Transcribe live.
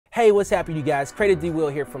Hey, what's happening, you guys? Creator D Will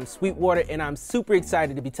here from Sweetwater, and I'm super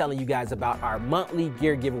excited to be telling you guys about our monthly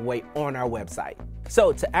gear giveaway on our website.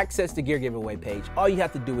 So to access the gear giveaway page, all you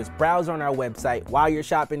have to do is browse on our website. While you're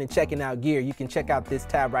shopping and checking out gear, you can check out this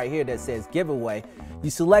tab right here that says giveaway. You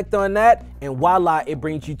select on that and voila, it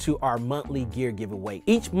brings you to our monthly gear giveaway.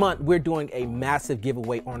 Each month we're doing a massive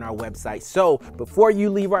giveaway on our website. So before you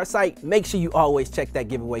leave our site, make sure you always check that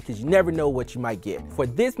giveaway because you never know what you might get. For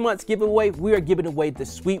this month's giveaway, we are giving away the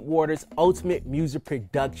Sweetwater's Ultimate Music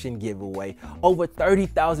Production giveaway. Over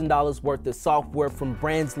 $30,000 worth of software from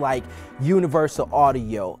brands like Universal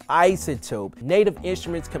Audio, Isotope, Native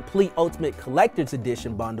Instruments Complete Ultimate Collector's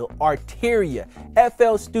Edition Bundle, Arteria,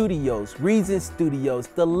 FL Studios, Reason Studios,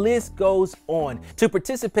 the list goes on. To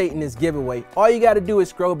participate in this giveaway, all you got to do is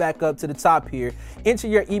scroll back up to the top here, enter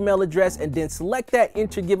your email address, and then select that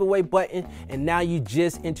enter giveaway button, and now you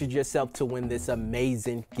just entered yourself to win this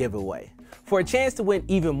amazing giveaway. For a chance to win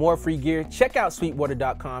even more free gear, check out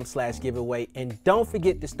sweetwater.com/giveaway, and don't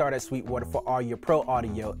forget to start at Sweetwater for all your pro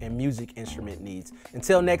audio and music instrument needs.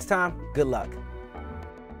 Until next time, good luck.